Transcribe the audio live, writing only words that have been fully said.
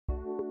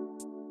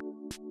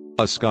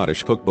a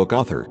Scottish cookbook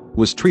author,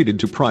 was treated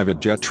to private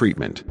jet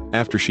treatment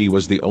after she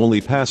was the only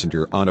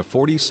passenger on a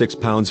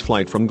 46-pound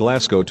flight from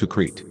Glasgow to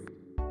Crete.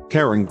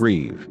 Karon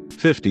Grieve,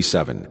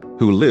 57,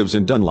 who lives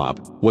in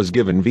Dunlop, was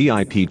given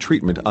VIP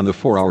treatment on the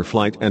 4-hour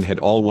flight and had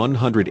all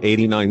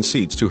 189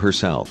 seats to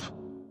herself.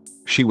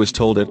 She was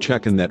told at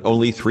check-in that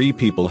only 3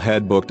 people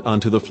had booked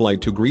onto the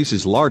flight to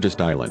Greece's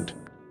largest island.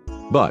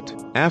 But,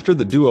 after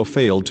the duo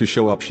failed to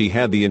show up, she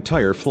had the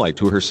entire flight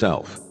to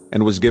herself,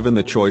 and was given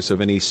the choice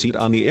of any seat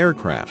on the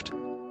aircraft.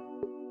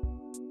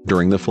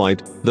 During the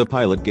flight, the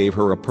pilot gave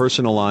her a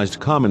personalized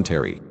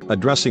commentary,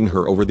 addressing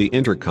her over the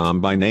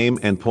intercom by name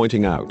and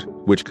pointing out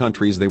which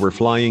countries they were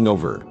flying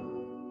over.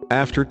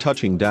 After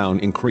touching down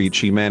in Crete,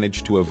 she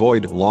managed to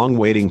avoid long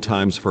waiting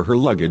times for her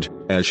luggage,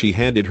 as she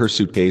handed her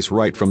suitcase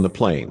right from the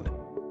plane.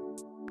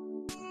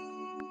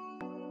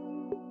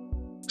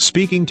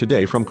 Speaking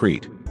today from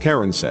Crete,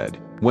 Karon said,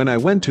 "When I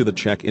went to the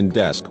check-in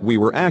desk, we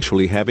were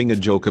actually having a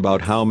joke about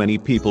how many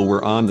people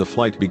were on the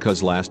flight,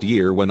 because last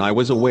year when I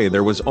was away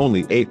there was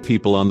only 8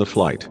 people on the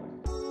flight.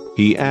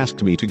 He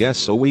asked me to guess,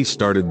 so we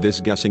started this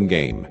guessing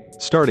game,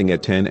 starting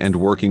at 10 and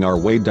working our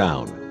way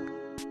down.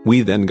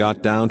 We then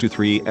got down to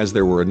 3, as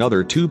there were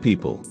another 2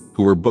 people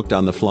who were booked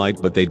on the flight,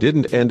 but they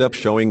didn't end up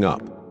showing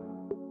up.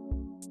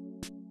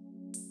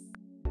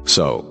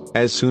 So,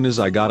 as soon as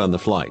I got on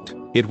the flight,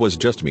 it was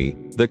just me,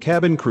 the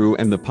cabin crew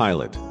and the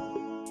pilot.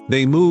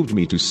 They moved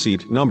me to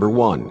seat number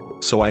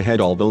 1, so I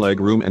had all the leg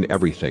room and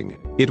everything.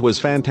 It was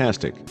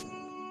fantastic.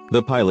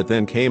 The pilot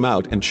then came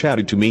out and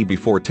chatted to me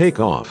before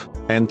takeoff,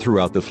 and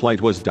throughout the flight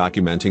was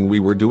documenting what we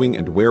were doing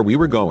and where we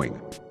were going.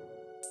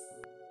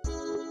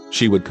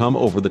 She would come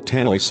over the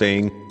tannoy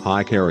saying,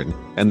 'Hi Karon,'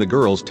 and the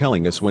girls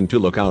telling us when to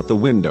look out the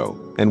window,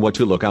 and what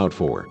to look out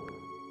for.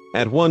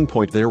 At one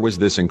point there was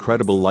this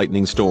incredible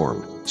lightning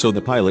storm, so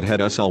the pilot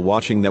had us all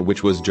watching that,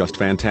 which was just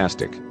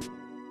fantastic.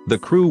 The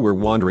crew were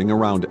wandering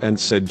around and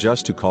said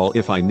just to call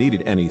if I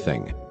needed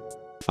anything.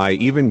 I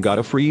even got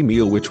a free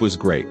meal, which was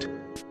great.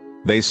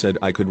 They said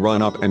I could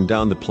run up and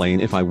down the plane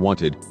if I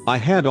wanted. I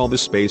had all the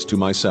space to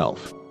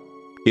myself.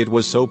 It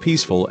was so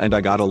peaceful and I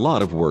got a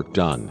lot of work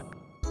done.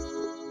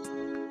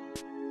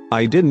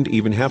 I didn't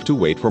even have to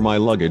wait for my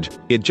luggage,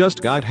 it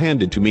just got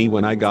handed to me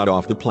when I got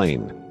off the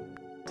plane.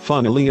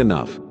 Funnily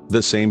enough,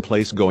 the same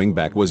place going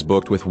back was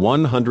booked with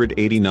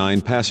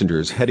 189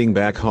 passengers heading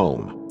back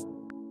home.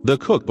 The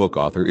cookbook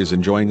author is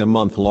enjoying a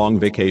month-long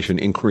vacation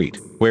in Crete,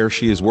 where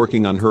she is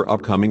working on her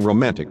upcoming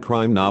romantic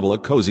crime novel, A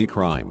Cozy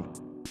Crime.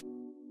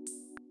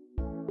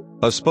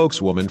 A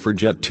spokeswoman for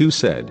Jet2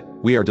 said,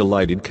 "We are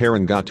delighted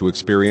Karon got to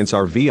experience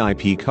our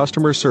VIP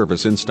customer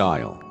service in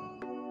style.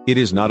 It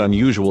is not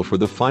unusual for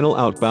the final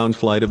outbound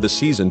flight of the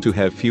season to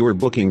have fewer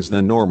bookings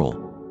than normal.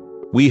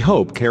 We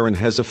hope Karon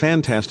has a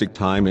fantastic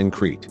time in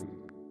Crete."